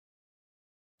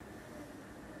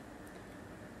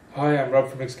Hi, I'm Rob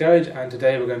from MicksGarage, and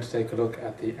today we're going to take a look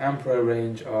at the AmPro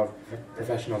range of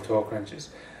professional torque wrenches.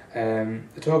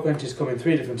 The torque wrenches come in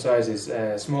three different sizes,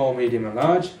 small, medium and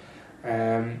large.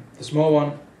 The small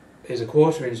one is a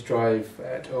 1/4 inch drive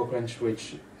torque wrench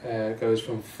which goes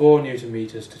from 4 Newton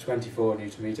meters to 24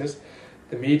 Newton meters.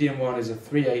 The medium one is a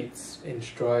 3/8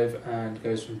 inch drive and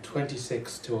goes from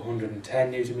 26 to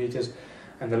 110 Newton meters,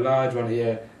 and the large one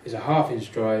here is a 1/2 inch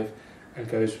drive and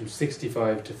goes from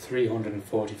 65 to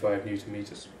 345 Newton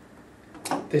meters.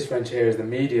 This wrench here is the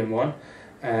medium one.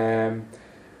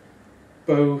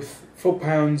 Both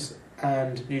foot-pounds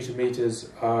and Newton meters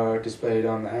are displayed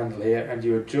on the handle here, and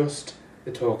you adjust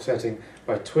the torque setting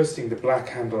by twisting the black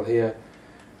handle here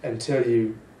until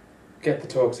you get the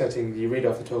torque setting. You read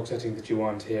off the torque setting that you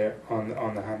want here on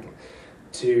the handle.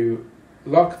 To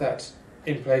lock that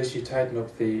in place, you tighten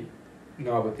up the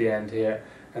knob at the end here,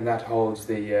 and that holds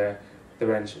the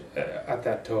wrench at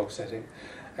that torque setting.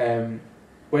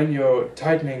 When you're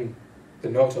tightening the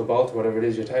nut or bolt, whatever it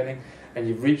is you're tightening, and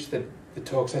you've reached the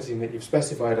torque setting that you've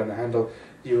specified on the handle,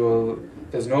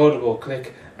 there's an audible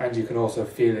click, and you can also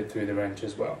feel it through the wrench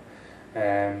as well.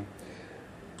 The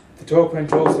torque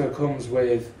wrench also comes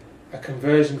with a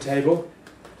conversion table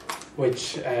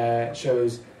which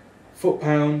shows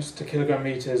foot-pounds to kilogram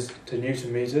meters to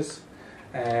Newton meters.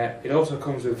 It also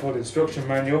comes with a full instruction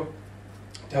manual.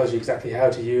 Tells you exactly how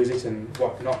to use it and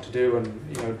what not to do,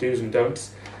 and do's and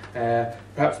don'ts.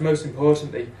 Perhaps most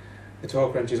importantly, the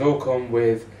torque wrenches all come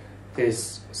with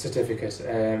this certificate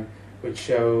which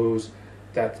shows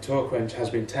that the torque wrench has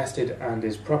been tested and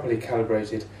is properly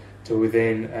calibrated to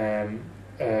within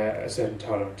a certain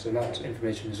tolerance, and that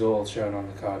information is all shown on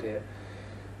the card here.